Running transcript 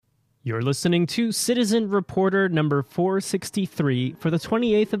You're listening to Citizen Reporter number 463 for the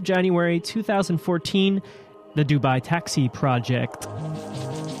 28th of January 2014, the Dubai Taxi Project.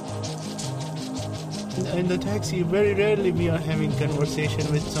 In the taxi, very rarely we are having conversation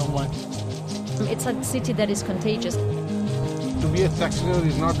with someone. It's a city that is contagious. To be a taxi driver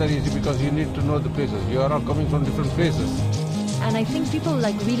is not that easy because you need to know the places. You are all coming from different places. And I think people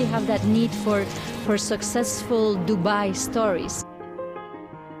really have that need for successful Dubai stories.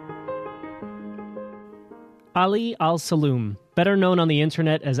 Ali Al-Saloom, better known on the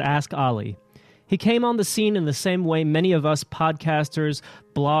internet as Ask Ali. He came on the scene in the same way many of us podcasters,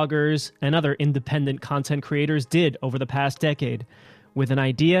 bloggers, and other independent content creators did over the past decade, with an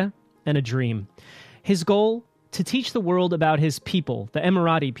idea and a dream. His goal? To teach the world about his people, the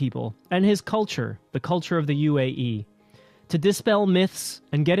Emirati people, and his culture, the culture of the UAE. To dispel myths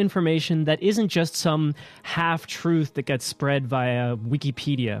and get information that isn't just some half-truth that gets spread via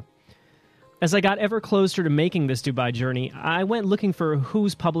Wikipedia. As I got ever closer to making this Dubai journey, I went looking for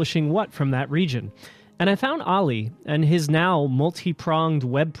who's publishing what from that region. And I found Ali and his now multi-pronged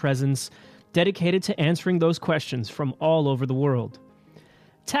web presence dedicated to answering those questions from all over the world.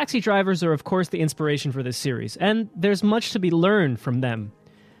 Taxi drivers are, of course, the inspiration for this series, and there's much to be learned from them.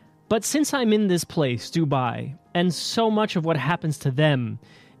 But since I'm in this place, Dubai, and so much of what happens to them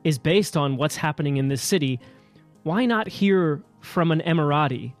is based on what's happening in this city, why not hear from an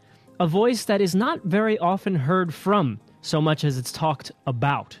Emirati? A voice that is not very often heard from, so much as it's talked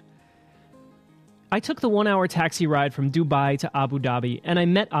about. I took the 1-hour taxi ride from Dubai to Abu Dhabi, and I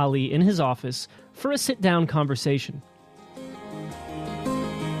met Ali in his office for a sit-down conversation.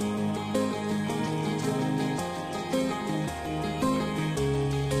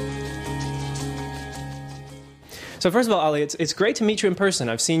 So first of all, Ali, it's great to meet you in person.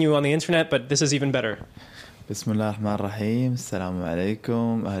 I've seen you on the internet, but this is even better. Bismillah ar-Rahman ar-Rahim. Assalamu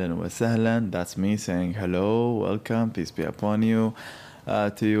alaikum. Ahlan wa sahlan. That's me saying hello, welcome, peace be upon you.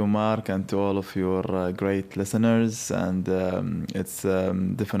 To you, Mark, and to all of your great listeners. And it's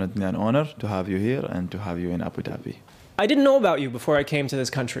definitely an honor to have you here and to have you in Abu Dhabi. I didn't know about you before I came to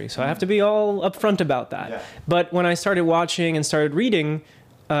this country, so I have to be all upfront about that. Yeah. But when I started watching and started reading,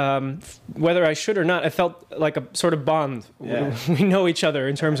 whether I should or not, I felt like a sort of bond. Yeah. We know each other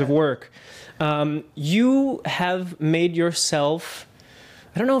in terms of work. You have made yourself,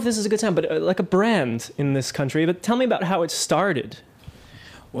 I don't know if this is a good time, but like a brand in this country. But tell me about how it started.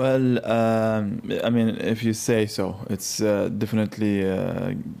 Well, I mean, if you say so, it's definitely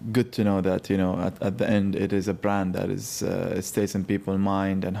good to know that, you know, at the end, it is a brand that is it stays in people's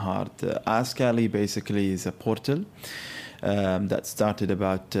mind and heart. Ask Ali basically is a portal that started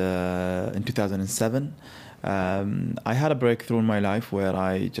about in 2007. I had a breakthrough in my life where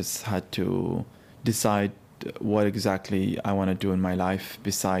I just had to decide what exactly I want to do in my life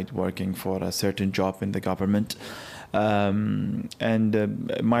beside working for a certain job in the government.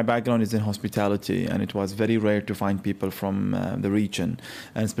 My background is in hospitality, and it was very rare to find people from the region,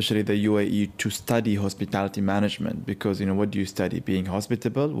 and especially the UAE, to study hospitality management, because, you know, what do you study? Being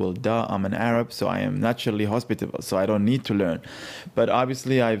hospitable? Well, duh, I'm an Arab, so I am naturally hospitable, so I don't need to learn. But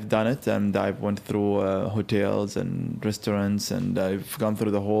obviously I've done it, and I've went through hotels and restaurants, and I've gone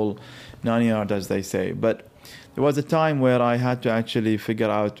through the whole 9 yards, as they say. But there was a time where I had to actually figure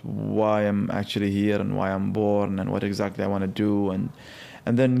out why I'm actually here and why I'm born and what exactly I want to do. And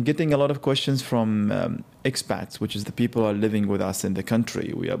then getting a lot of questions from expats, which is the people who are living with us in the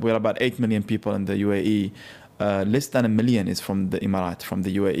country. We're about 8 million people in the UAE. Less than 1 million is from the Emirat, from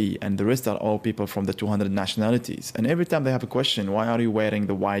the UAE, and the rest are all people from the 200 nationalities. And every time they have a question, why are you wearing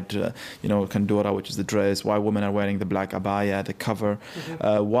the white, kandura, which is the dress? Why women are wearing the black abaya, the cover?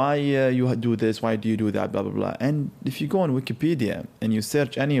 Why you do this? Why do you do that? Blah, blah, blah. And if you go on Wikipedia and you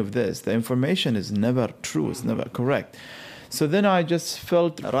search any of this, the information is never true. It's never correct. So then I just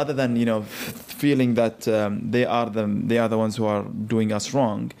felt, rather than, feeling that they are the ones who are doing us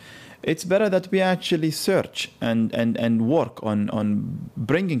wrong, it's better that we actually search and work on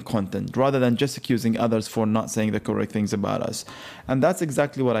bringing content rather than just accusing others for not saying the correct things about us. And that's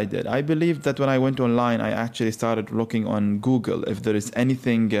exactly what I did. I believe that when I went online, I actually started looking on Google if there is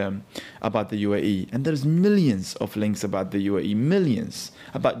anything about the UAE. And there's millions of links about the UAE, millions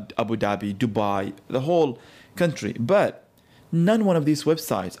about Abu Dhabi, Dubai, the whole country. But none one of these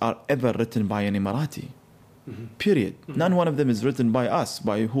websites are ever written by an Emirati. Period. None one of them is written by us,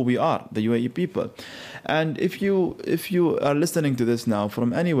 by who we are, the UAE people. And if you are listening to this now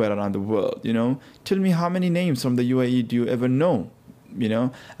from anywhere around the world, tell me how many names from the UAE do you ever know?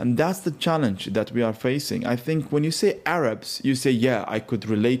 and that's the challenge that we are facing. I think when you say Arabs, you say, yeah, I could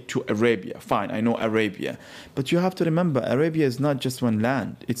relate to Arabia. Fine, I know Arabia. But you have to remember, Arabia is not just one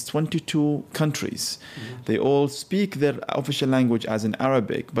land. It's 22 countries. They all speak their official language as in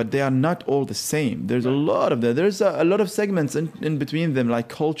Arabic, but they are not all the same. There's a lot of there's a lot of segments in between them, like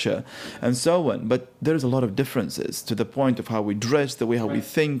culture and so on. But there's a lot of differences to the point of how we dress, the way how we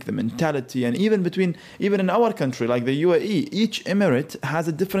think, the mentality, and even in our country, like the UAE, each emirate has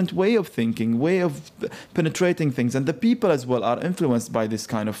a different way of thinking, way of penetrating things, and the people as well are influenced by this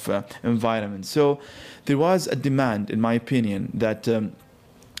kind of environment. So there was a demand, in my opinion, that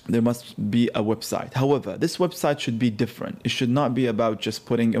there must be a website. However, this website should be different. It should not be about just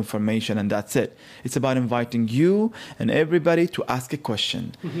putting information and that's it. It's about inviting you and everybody to ask a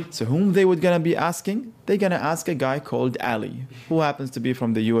question. So whom they would gonna be asking? They're gonna ask a guy called Ali, who happens to be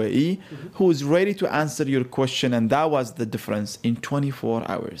from the UAE, who is ready to answer your question, and that was the difference in 24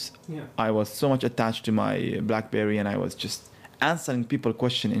 hours. I was so much attached to my BlackBerry, and I was just answering people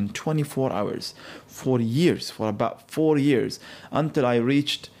question in 24 hours for about 4 years, until I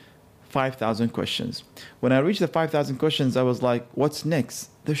reached 5,000 questions. When I reached the 5,000 questions, I was like, what's next?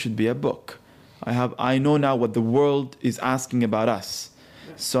 There should be a book. I know now what the world is asking about us.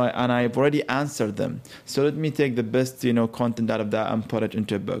 So I've already answered them. So let me take the best, content out of that and put it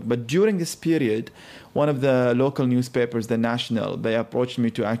into a book. But during this period, one of the local newspapers, The National, they approached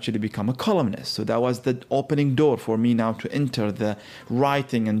me to actually become a columnist. So that was the opening door for me now to enter the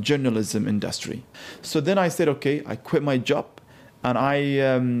writing and journalism industry. So then I said, okay, I quit my job, and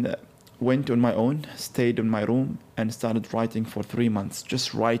I went on my own, stayed in my room, and started writing for 3 months.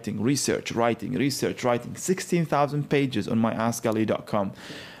 Just writing, writing, 16,000 pages on my AskAli.com.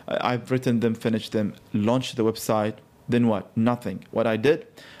 I've written them, finished them, launched the website. Then what? Nothing. What I did,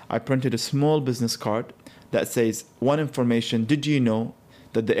 I printed a small business card that says, one information, did you know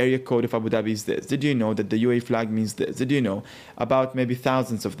that the area code of Abu Dhabi is this? Did you know that the UAE flag means this? Did you know? About maybe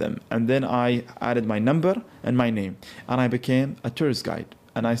thousands of them. And then I added my number and my name, and I became a tourist guide.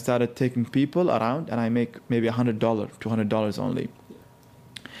 And I started taking people around, and I make maybe $100, $200 only.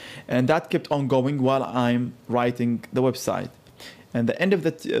 And that kept on going while I'm writing the website. And the end of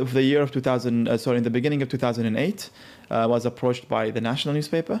the year of in the beginning of 2008, I was approached by the national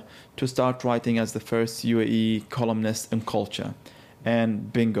newspaper to start writing as the first UAE columnist in culture.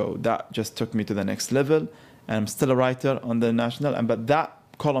 And bingo, that just took me to the next level. And I'm still a writer on the national, but that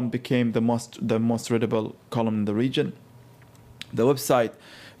column became the most readable column in the region. The website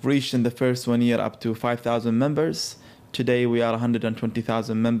reached in the first 1 year up to 5,000 members. Today we are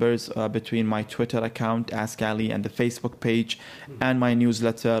 120,000 members between my Twitter account, Ask Ali, and the Facebook page, and my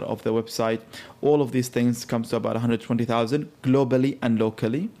newsletter of the website. All of these things comes to about 120,000 globally and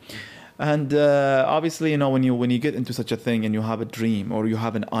locally. And obviously, when you get into such a thing and you have a dream or you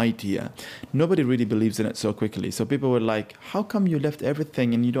have an idea, nobody really believes in it so quickly. So people were like, how come you left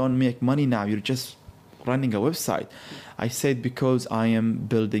everything and you don't make money now? You're just running a website. I said, because I'm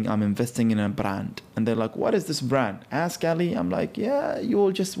investing in a brand. And they're like, what is this brand? Ask Ali. I'm like, yeah, you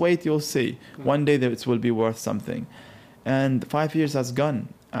will just wait, you'll see. One day it will be worth something. And 5 years has gone.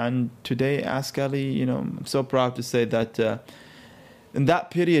 And today, Ask Ali, I'm so proud to say that in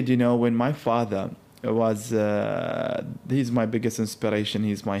that period, when my father was, he's my biggest inspiration,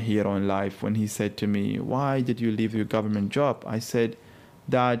 he's my hero in life. When he said to me, why did you leave your government job? I said,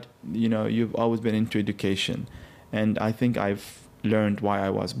 Dad, you've always been into education, and I think I've learned why I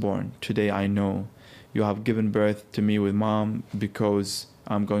was born. Today I know you have given birth to me with Mom because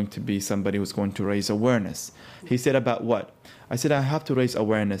I'm going to be somebody who's going to raise awareness. He said, about what? I said, I have to raise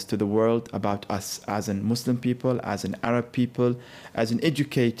awareness to the world about us as in Muslim people, as an Arab people, as an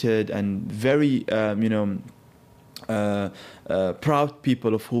educated and very, proud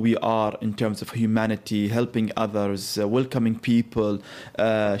people of who we are in terms of humanity, helping others, welcoming people,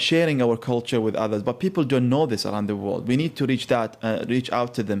 sharing our culture with others. But people don't know this around the world. We need to reach out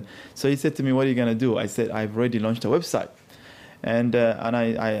to them. So he said to me, what are you going to do? I said, I've already launched a website. And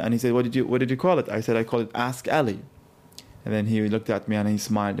he said, what did you call it? I said, I call it Ask Ali. And then he looked at me and he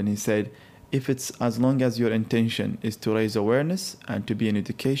smiled and he said, if it's as long as your intention is to raise awareness and to be in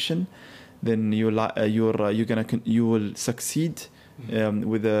education, then you will succeed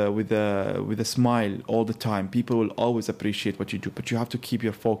with a smile all the time. People will always appreciate what you do, but you have to keep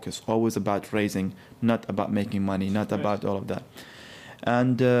your focus always about raising, not about making money, not about all of that.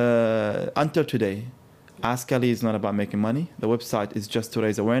 And until today, Ask Ali is not about making money. The website is just to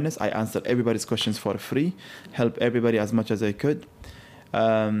raise awareness. I answer everybody's questions for free, help everybody as much as I could.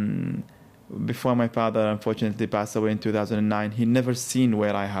 Before my father unfortunately passed away in 2009, he never seen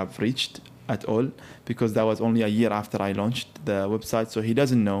where I have reached. at all, because that was only a year after I launched the website. So he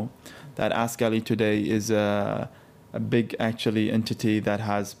doesn't know that Ask Ali today is a big actually entity that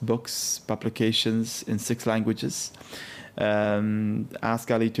has books, publications in 6 languages. Ask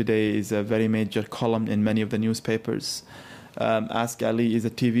Ali today is a very major column in many of the newspapers. Ask Ali is a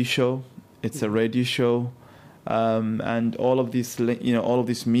TV show, it's a radio show, and all of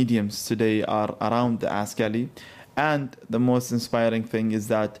these mediums today are around the Ask Ali. And the most inspiring thing is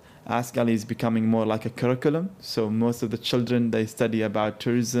that Ask Ali is becoming more like a curriculum. So most of the children, they study about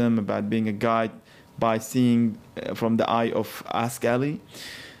tourism, about being a guide, by seeing from the eye of Ask Ali.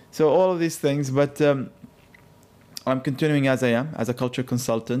 So all of these things, but I'm continuing as I am, as a culture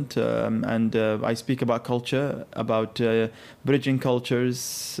consultant, and I speak about culture, about bridging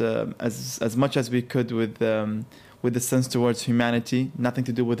cultures as much as we could with the sense towards humanity, nothing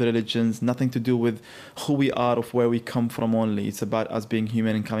to do with religions, nothing to do with who we are, of where we come from only. It's about us being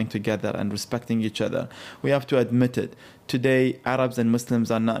human and coming together and respecting each other. We have to admit it. Today, Arabs and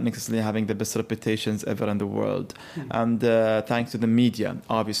Muslims are not necessarily having the best reputations ever in the world. And thanks to the media,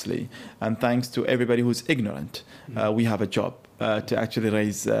 obviously, and thanks to everybody who's ignorant, we have a job to actually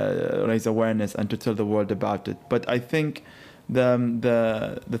raise awareness and to tell the world about it. But I think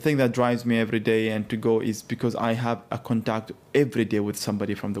the thing that drives me every day and to go is because I have a contact every day with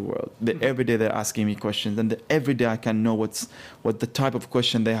somebody from the world. Every day they're asking me questions, and every day I can know what the type of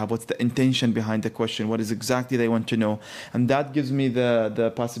question they have, what's the intention behind the question, what is exactly they want to know, and that gives me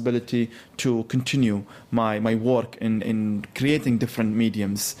the possibility to continue my work in creating different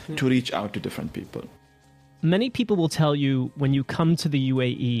mediums to reach out to different people. Many people will tell you when you come to the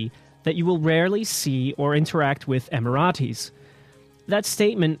UAE that you will rarely see or interact with Emiratis. That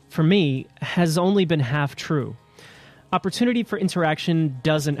statement, for me, has only been half true. Opportunity for interaction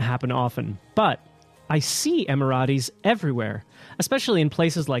doesn't happen often, but I see Emiratis everywhere, especially in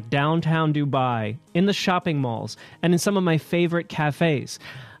places like downtown Dubai, in the shopping malls, and in some of my favorite cafes.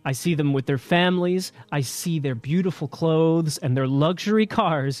 I see them with their families, I see their beautiful clothes and their luxury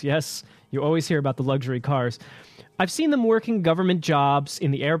cars. Yes, you always hear about the luxury cars. I've seen them working government jobs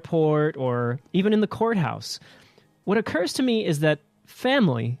in the airport or even in the courthouse. What occurs to me is that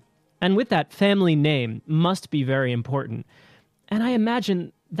family, and with that family name, must be very important. And I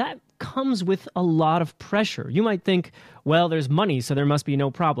imagine that comes with a lot of pressure. You might think, well, there's money, so there must be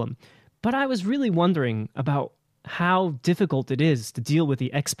no problem. But I was really wondering about how difficult it is to deal with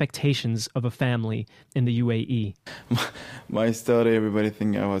the expectations of a family in the UAE. My story, everybody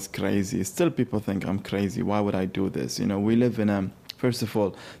think I was crazy. Still people think I'm crazy. Why would I do this? We live in first of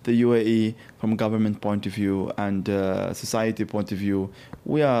all, the UAE, from a government point of view and society point of view,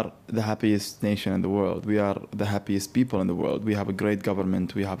 we are the happiest nation in the world. We are the happiest people in the world. We have a great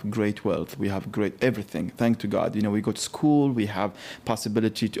government. We have great wealth. We have great everything. Thank to God. We go to school. We have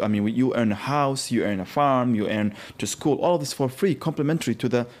possibility to, you earn a house, you earn a farm, you earn to school. All of this for free, complimentary to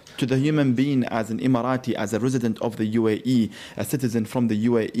the human being as an Emirati, as a resident of the UAE, a citizen from the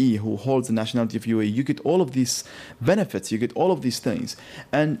UAE who holds the nationality of UAE. You get all of these benefits. You get all of these things.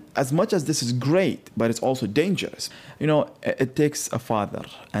 And as much as this is great, but it's also dangerous. It takes a father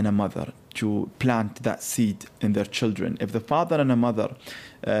and a mother to plant that seed in their children. If the father and a mother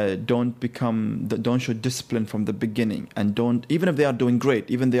don't show discipline from the beginning, and even if they are doing great,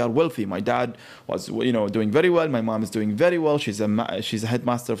 even they are wealthy. My dad was doing very well. My mom is doing very well. She's a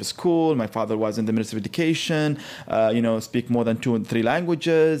headmaster of a school. My father was in the Ministry of Education. Speak more than 2 and 3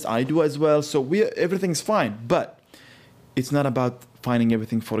 languages. I do as well. So everything's fine. But it's not about finding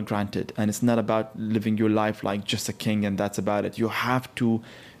everything for granted, and it's not about living your life like just a king and that's about it. You have to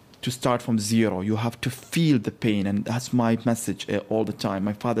start from zero. You have to feel the pain, and that's my message all the time.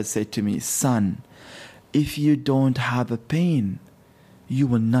 My father said to me, son, if you don't have a pain, you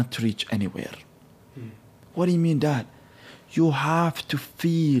will not reach anywhere. What do you mean, Dad? You have to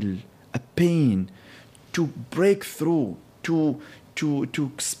feel a pain to break through, to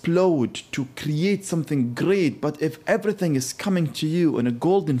explode, to create something great. But if everything is coming to you in a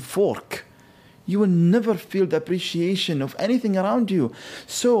golden fork, you will never feel the appreciation of anything around you.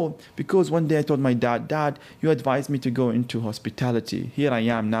 So, because one day I told my dad, you advised me to go into hospitality. Here I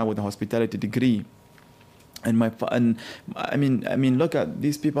am now with a hospitality degree. And look at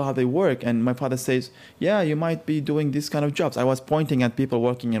these people, how they work. And my father says, yeah, you might be doing this kind of jobs. I was pointing at people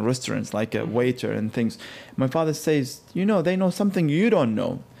working in restaurants, like a waiter and things. My father says, they know something you don't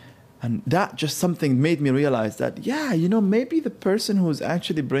know. And that just something made me realize that, maybe the person who's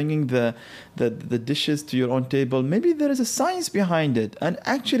actually bringing the dishes to your own table, maybe there is a science behind it. And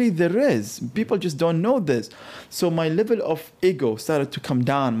actually there is. People just don't know this. So my level of ego started to come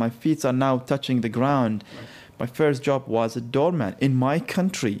down. My feet are now touching the ground. My first job was a doorman in my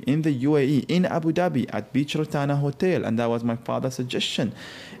country, in the UAE, in Abu Dhabi, at Beach Rotana Hotel, and that was my father's suggestion.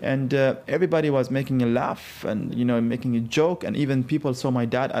 And everybody was making a laugh and, you know, making a joke, and even people saw my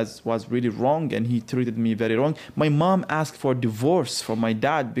dad as was really wrong, and he treated me very wrong. My mom asked for divorce from my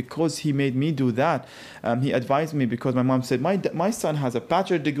dad because he made me do that. He advised me because my mom said, my son has a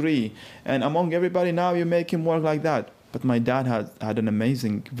bachelor degree, and among everybody now you make him work like that. But my dad had an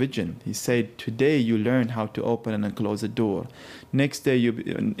amazing vision. He said, today you learn how to open and close a door. Next day,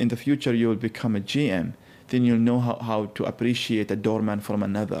 in the future, you will become a GM. Then you'll know how to appreciate a doorman from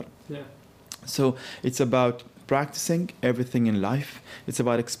another. Yeah. So it's about practicing everything in life. It's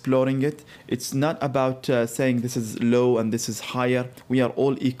about exploring it. It's not about saying this is low and this is higher. We are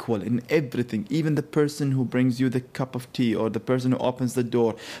all equal in everything. Even the person who brings you the cup of tea, or the person who opens the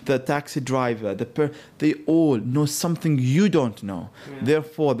door, the taxi driver, they all know something you don't know. Yeah.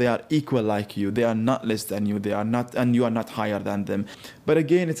 Therefore, they are equal like you. They are not less than you. They are not, and you are not higher than them. But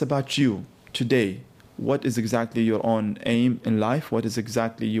again, it's about you today. What is exactly your own aim in life? What is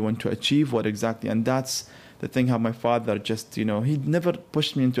exactly you want to achieve? And that's the thing, how my father just, you know, he never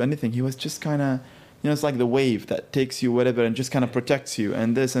pushed me into anything. He was just kind of, you know, it's like the wave that takes you wherever and just kind of protects you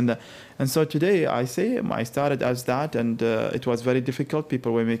and this and that. And so today I started as that, and it was very difficult.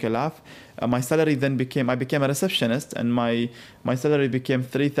 People will make a laugh. My salary then I became a receptionist, and my salary became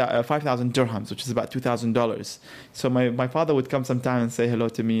 5,000 dirhams, which is about $2,000. So my father would come sometime and say hello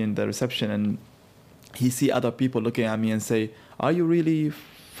to me in the reception, and he see other people looking at me and say, are you really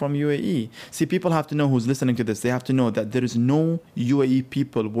from UAE? See, people have to know, who's listening to this, they have to know that there is no UAE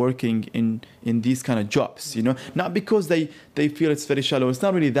people working in these kind of jobs, you know, not because they feel it's very shallow. It's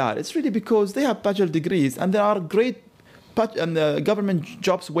not really that. It's really because they have bachelor degrees, and there are great government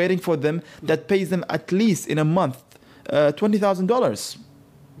jobs waiting for them that pays them at least in a month $20,000.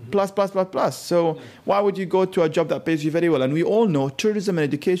 Plus. So why would you go to a job that pays you very well? And we all know tourism and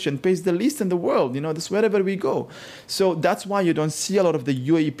education pays the least in the world. You know, this wherever we go. So that's why you don't see a lot of the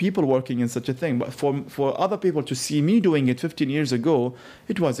UAE people working in such a thing. But for other people to see me doing it 15 years ago,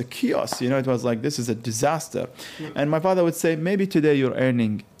 it was a chaos. You know, it was like, this is a disaster. Yeah. And my father would say, maybe today you're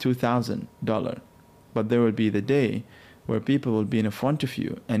earning $2,000, but there will be the day where people will be in front of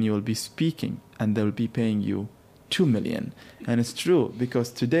you and you will be speaking and they will be paying you $2 million. And it's true,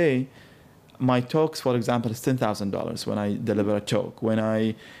 because today my talks, for example, is $10,000 when I deliver a talk. When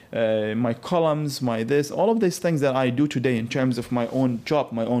my columns, all of these things that I do today in terms of my own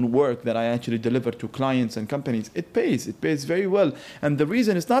job, my own work that I actually deliver to clients and companies, it pays very well. And the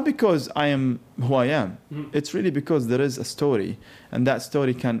reason is not because I am who I am. It's really because there is a story, and that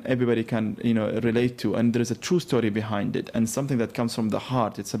story everybody can, you know, relate to, and there is a true story behind it, and something that comes from the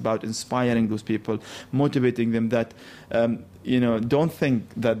heart. It's about inspiring those people, motivating them that, you know, don't think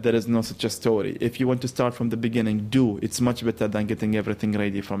that there is no such a story. If you want to start from the beginning, do. It's much better than getting everything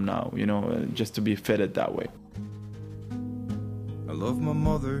ready from now, you know, just to be fitted that way. I love my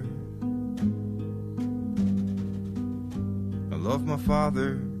mother. I love my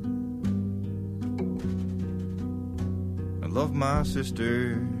father. I love my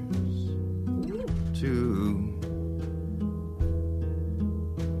sisters too.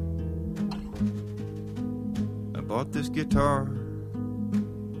 I bought this guitar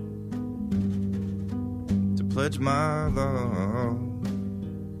to pledge my love,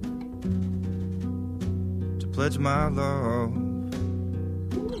 to pledge my love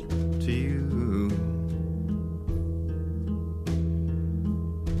to you.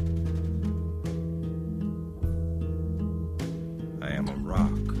 I am a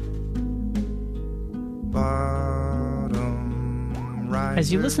rock bottom riser.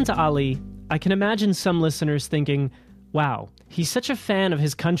 As you listen to Ali, I can imagine some listeners thinking, wow, he's such a fan of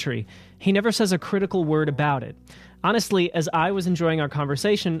his country. He never says a critical word about it. Honestly, as I was enjoying our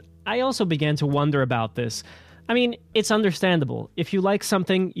conversation, I also began to wonder about this. I mean, it's understandable. If you like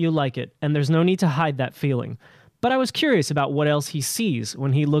something, you like it, and there's no need to hide that feeling. But I was curious about what else he sees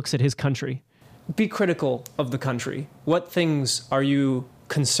when he looks at his country. Be critical of the country. What things are you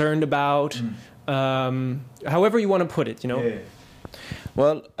concerned about? However you want to put it, you know? Yeah.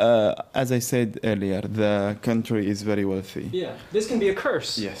 Well, as I said earlier, the country is very wealthy. Yeah, this can be a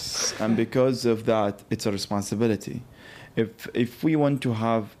curse. Yes, and because of that, it's a responsibility. If we want to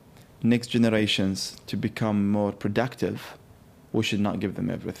have next generations to become more productive, we should not give them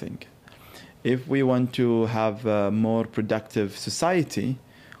everything. If we want to have a more productive society,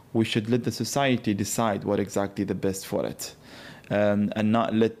 we should let the society decide what exactly the best for it, and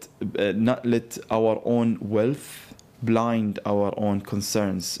not let our own wealth blind our own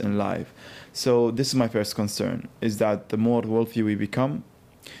concerns in life. So this is my first concern, is that the more wealthy we become,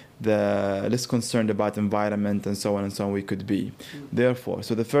 the less concerned about environment and so on we could be. Therefore,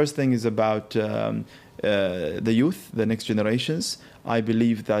 so the first thing is about the youth, the next generations. I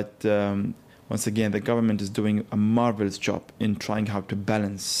believe that once again, the government is doing a marvelous job in trying how to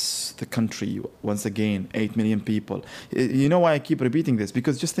balance the country. Once again, 8 million people. You know why I keep repeating this?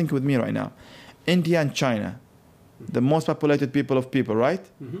 Because just think with me right now. India and China, the most populated people, right?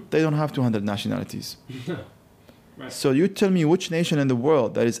 Mm-hmm. They don't have 200 nationalities. Right. So you tell me which nation in the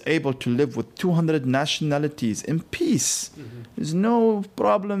world that is able to live with 200 nationalities in peace. Mm-hmm. There's no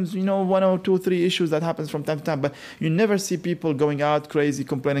problems, 1 or 2, 3 issues that happens from time to time. But you never see people going out crazy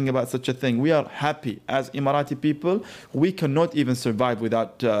complaining about such a thing. We are happy. As Emirati people, we cannot even survive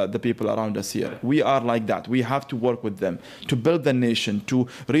without the people around us here. Right. We are like that. We have to work with them to build the nation, to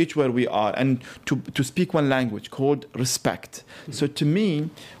reach where we are, and to speak one language called respect. Mm-hmm. So to me,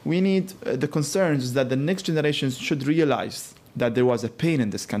 we need the concerns is that the next generations should realize that there was a pain in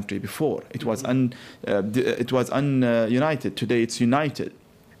this country before. It was united. Today it's united.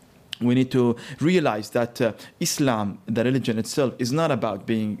 We need to realize that Islam, the religion itself, is not about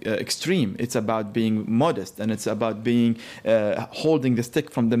being extreme. It's about being modest, and it's about being holding the stick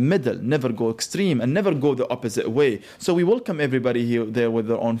from the middle. Never go extreme and never go the opposite way. So we welcome everybody here there with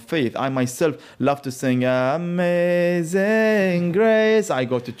their own faith. I myself love to sing Amazing Grace. I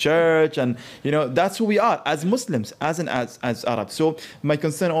go to church, and that's who we are as Muslims, as Arabs. So my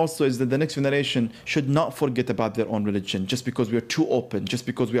concern also is that the next generation should not forget about their own religion just because we are too open, just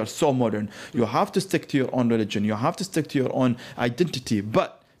because we are so modern. You have to stick to your own religion. You have to stick to your own identity,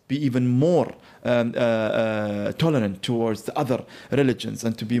 but be even more tolerant towards the other religions,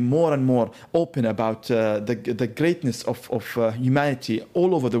 and to be more and more open about the greatness of humanity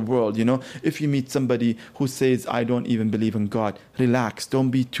all over the world. If you meet somebody who says, I don't even believe in God, relax.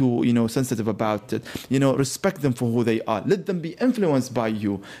 Don't be too sensitive about it. Respect them for who they are. Let them be influenced by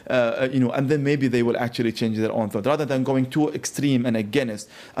you, and then maybe they will actually change their own thought rather than going too extreme and against.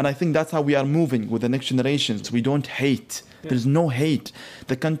 And I think that's how we are moving with the next generations. We don't hate. There's no hate.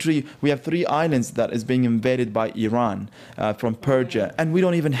 The country, we have 3 islands that is being invaded by Iran from Persia, and we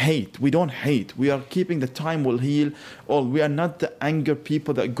don't even hate. We don't hate. We are keeping the time will heal all. We are not the anger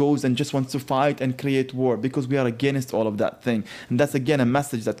people that goes and just wants to fight and create war, because we are against all of that thing. And that's again a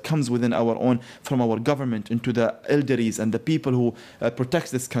message that comes within our own, from our government into the elderlies and the people who protects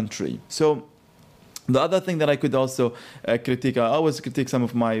this country. So the other thing that I could also critique, I always critique some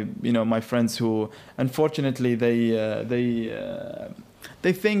of my, my friends who, unfortunately, they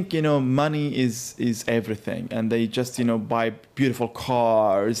think, money is everything, and they just, buy beautiful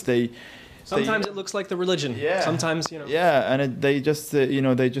cars. Sometimes it looks like the religion. Yeah. Sometimes, Yeah, and they just,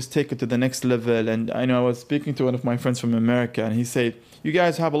 they just take it to the next level. And I know I was speaking to one of my friends from America, and he said, "You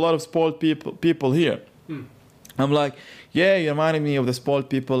guys have a lot of spoiled people here." I'm like, yeah, you reminded me of the spoiled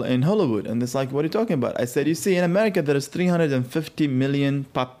people in Hollywood. And it's like, what are you talking about? I said, you see, in America, there is 350 million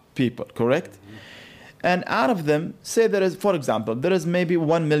people, correct? And out of them, say there is, for example, there is maybe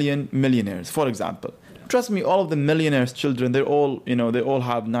 1 million millionaires, for example. Trust me, all of the millionaires' children, they all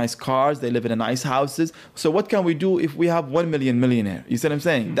have nice cars, they live in nice houses. So what can we do if we have 1 million millionaire? You see what I'm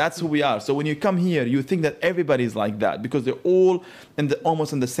saying? That's who we are. So when you come here, you think that everybody is like that because they're all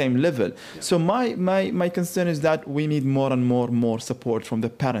almost on the same level. Yeah. So my concern is that we need more and more support from the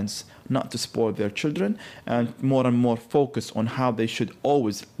parents, not to spoil their children, and more focus on how they should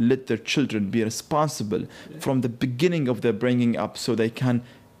always let their children be responsible from the beginning of their bringing up, so they can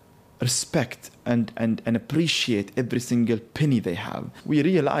respect and appreciate every single penny they have. We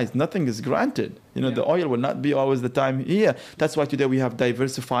realize nothing is granted. The oil will not be always the time here. That's why today we have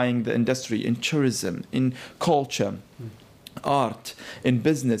diversifying the industry in tourism, in culture, art, in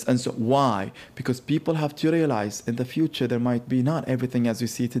business. And so why? Because people have to realize in the future there might be not everything as you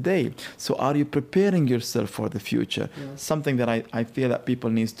see today. So are you preparing yourself for the future? Something that I feel that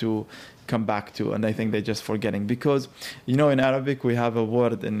people need to come back to, and I think they're just forgetting, because in Arabic we have a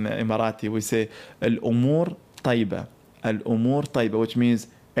word in Emirati, we say al-umur tayba, which means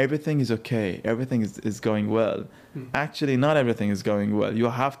everything is okay, everything is going well. Actually, not everything is going well. You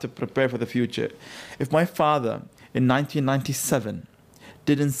have to prepare for the future. If my father in 1997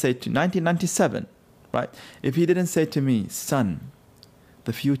 didn't say to 1997, right? If he didn't say to me, son,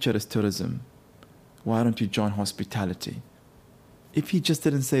 the future is tourism, why don't you join hospitality? If he just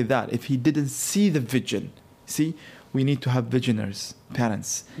didn't say that, if he didn't see the vision, we need to have visionaries,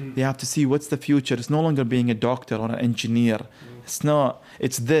 parents. They have to see what's the future. It's no longer being a doctor or an engineer. It's not.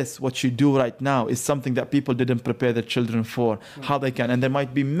 It's this. What you do right now is something that people didn't prepare their children for. How they can. And there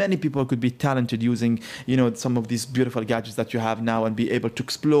might be many people who could be talented using, some of these beautiful gadgets that you have now and be able to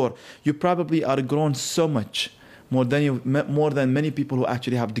explore. You probably are grown so much more than many people who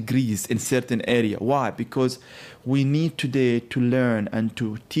actually have degrees in certain area. Why? Because we need today to learn and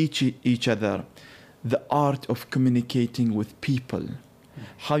to teach each other the art of communicating with people.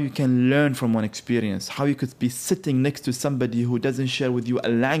 How you can learn from one experience, how you could be sitting next to somebody who doesn't share with you a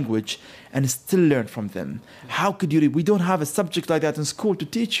language and still learn from them. How could you we don't have a subject like that in school to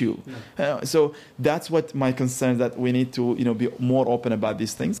teach you. So that's what my concern is, that we need to be more open about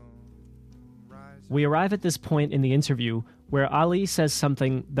these things. We arrive at this point in the interview where Ali says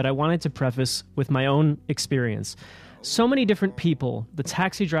something that I wanted to preface with my own experience. So many different people, the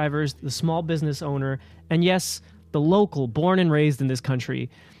taxi drivers, the small business owner, and yes, the local, born and raised in this country,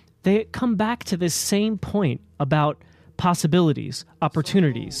 they come back to this same point about possibilities,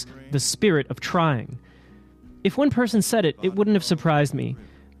 opportunities, the spirit of trying. If one person said it, it wouldn't have surprised me.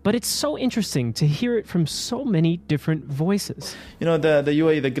 But it's so interesting to hear it from so many different voices. The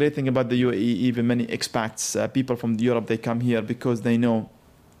UAE, the great thing about the UAE, even many expats, people from Europe, they come here because they know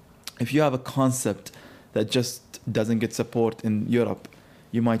if you have a concept that just doesn't get support in Europe,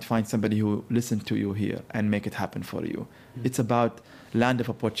 you might find somebody who listens to you here and make it happen for you. It's about land of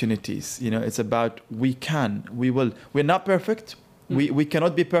opportunities. It's about we will. We're not perfect. We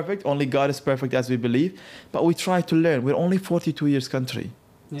cannot be perfect. Only God is perfect, as we believe. But we try to learn. We're only 42 years country.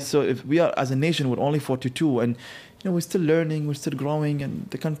 Yeah. So if we are, as a nation, we're only 42, and we're still learning, we're still growing, and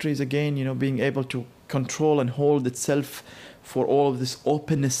the country is again, being able to control and hold itself for all of this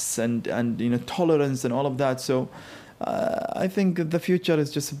openness and tolerance and all of that. So I think the future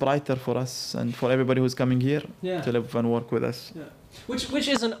is just brighter for us and for everybody who's coming here to live and work with us. Yeah. Which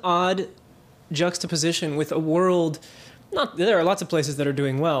is an odd juxtaposition with a world. There are lots of places that are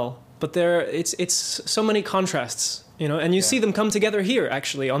doing well, but it's so many contrasts. And you see them come together here,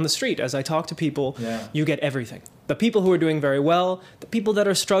 actually, on the street. As I talk to people, you get everything. The people who are doing very well, the people that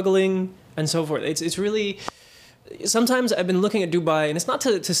are struggling, and so forth. It's really... Sometimes I've been looking at Dubai, and it's not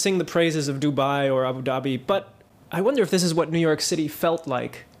to sing the praises of Dubai or Abu Dhabi, but I wonder if this is what New York City felt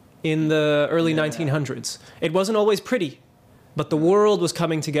like in the early 1900s. It wasn't always pretty, but the world was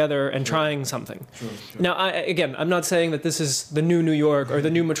coming together and trying something. True. Now, I'm not saying that this is the new New York or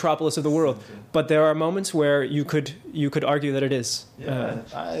the new metropolis of the world, but there are moments where you could argue that it is.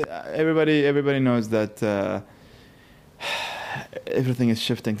 Everybody knows that everything is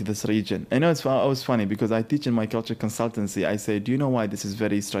shifting to this region. I know it's always funny because I teach in my culture consultancy. I say, do you know why this is a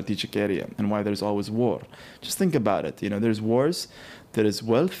very strategic area and why there's always war? Just think about it. There's wars, there is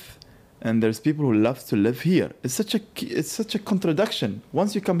wealth, and there's people who love to live here. It's such a contradiction.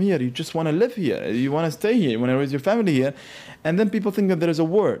 Once you come here, you just want to live here. You want to stay here. You want to raise your family here. And then people think that there is a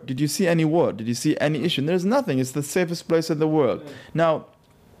war. Did you see any war? Did you see any issue? There's nothing. It's the safest place in the world. Now,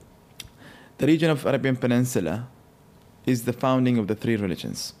 the region of Arabian Peninsula is the founding of the three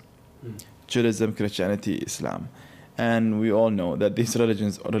religions: Judaism, Christianity, Islam. And we all know that these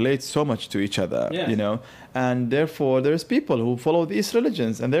religions relate so much to each other, and therefore there's people who follow these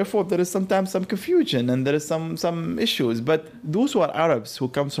religions, and therefore there is sometimes some confusion and there is some issues. But those who are Arabs, who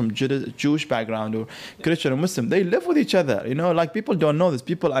comes from Jewish background or Christian or Muslim, they live with each other. Like people don't know this.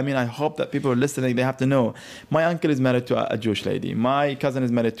 I hope that people are listening, they have to know. My uncle is married to a Jewish lady. My cousin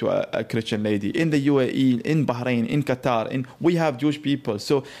is married to a Christian lady. In the UAE, in Bahrain, in Qatar, we have Jewish people.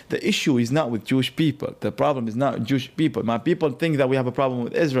 So the issue is not with Jewish people. The problem is not Jewish people. My people think that we have a problem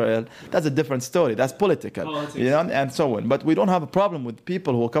with Israel. That's a different story. That's political, and so on. But we don't have a problem with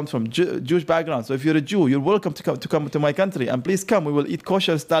people who come from Jewish background. So if you're a Jew, you're welcome to come to my country, and please come. We will eat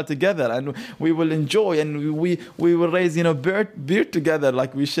kosher style together, and we will enjoy, and we will raise beer together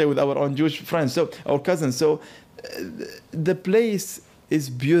like we share with our own Jewish friends, our cousins. So the place is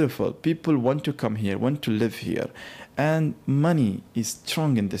beautiful. People want to come here, want to live here. And money is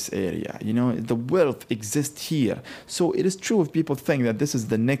strong in this area. The wealth exists here. So it is true if people think that this is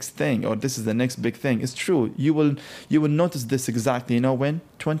the next thing or this is the next big thing. It's true. You will notice this exactly. When?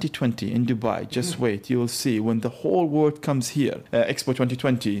 2020 in Dubai. Just wait. You will see when the whole world comes here. Expo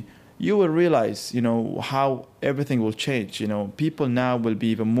 2020. You will realize, how everything will change. People now will be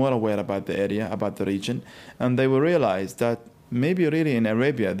even more aware about the area, about the region, and they will realize that maybe really in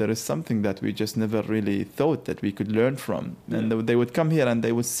Arabia there is something that we just never really thought that we could learn from. And they would come here and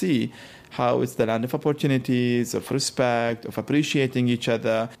they would see how it's the land of opportunities, of respect, of appreciating each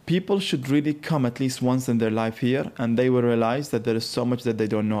other. People should really come at least once in their life here, and they will realize that there is so much that they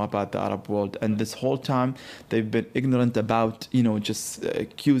don't know about the Arab world. And this whole time they've been ignorant about, just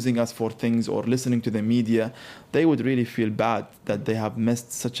accusing us for things or listening to the media. They would really feel bad that they have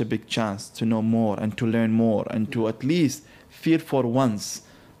missed such a big chance to know more and to learn more and to at least feel for once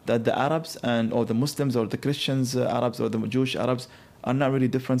that the Arabs or the Muslims or the Christians Arabs or the Jewish Arabs are not really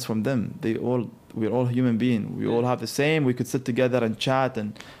different from them. We're all human beings. We all have the same. We could sit together and chat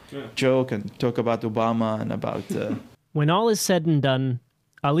and joke and talk about Obama and about... When all is said and done,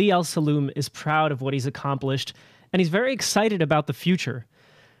 Ali Al-Saloom is proud of what he's accomplished, and he's very excited about the future.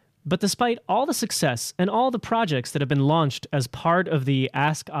 But despite all the success and all the projects that have been launched as part of the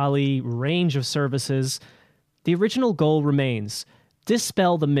Ask Ali range of services, the original goal remains: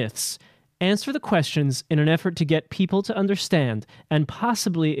 dispel the myths, answer the questions in an effort to get people to understand and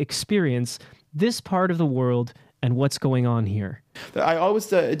possibly experience this part of the world and what's going on here. I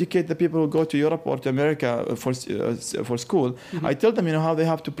always educate the people who go to Europe or to America for school. Mm-hmm. I tell them, how they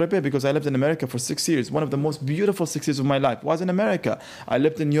have to prepare, because I lived in America for 6 years. One of the most beautiful 6 years of my life was in America. I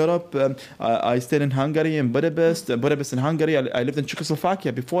lived in Europe. I stayed in Hungary, in Budapest in Hungary. I lived in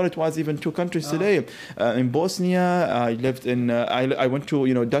Czechoslovakia before it was even two countries today. In Bosnia, I lived in. I went to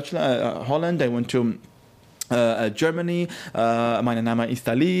Dutchland, Holland. I went to. Germany, meine Name ist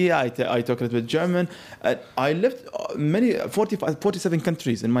Ali, I talk a little bit German. I lived 47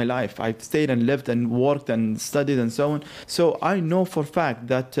 countries in my life. I've stayed and lived and worked and studied and so on. So I know for a fact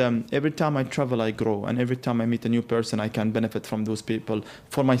that every time I travel, I grow. And every time I meet a new person, I can benefit from those people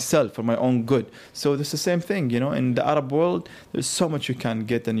for myself, for my own good. So it's the same thing, in the Arab world, there's so much you can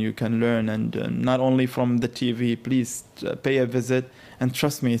get and you can learn. And not only from the TV, please pay a visit. And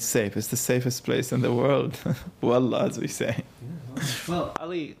trust me, it's safe. It's the safest place in the world. Wallah, as we say. Well,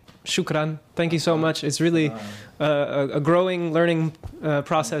 Ali, shukran. Thank you so much. It's really a growing, learning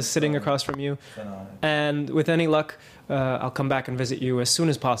process sitting across from you. And with any luck, I'll come back and visit you as soon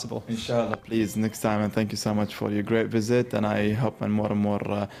as possible. Inshallah, please, next time. And thank you so much for your great visit. And I hope and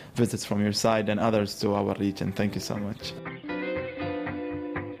more visits from your side and others to our region. Thank you so much.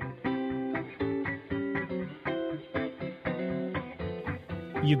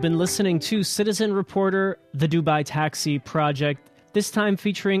 You've been listening to Citizen Reporter, the Dubai Taxi Project, this time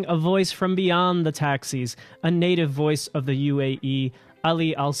featuring a voice from beyond the taxis, a native voice of the UAE,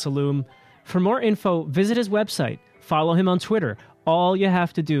 Ali Al-Saloom. For more info, visit his website, follow him on Twitter. All you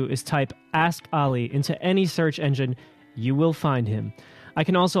have to do is type Ask Ali into any search engine. You will find him. I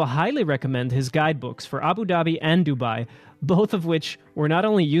can also highly recommend his guidebooks for Abu Dhabi and Dubai, both of which were not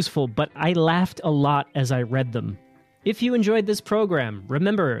only useful, but I laughed a lot as I read them. If you enjoyed this program,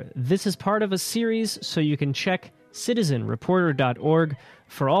 remember, this is part of a series, so you can check citizenreporter.org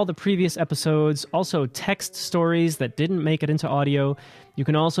for all the previous episodes, also text stories that didn't make it into audio. You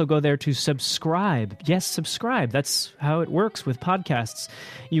can also go there to subscribe. Yes, subscribe. That's how it works with podcasts.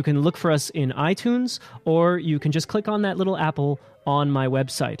 You can look for us in iTunes, or you can just click on that little apple on my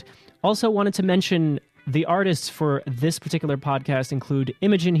website. Also wanted to mention the artists for this particular podcast include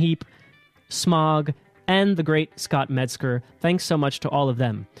Imogen Heap, Smog, and the great Scott Metzger. Thanks so much to all of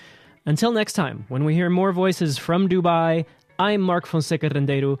them. Until next time, when we hear more voices from Dubai, I'm Mark Fonseca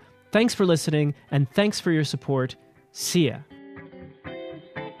Rendeiro. Thanks for listening, and thanks for your support. See ya.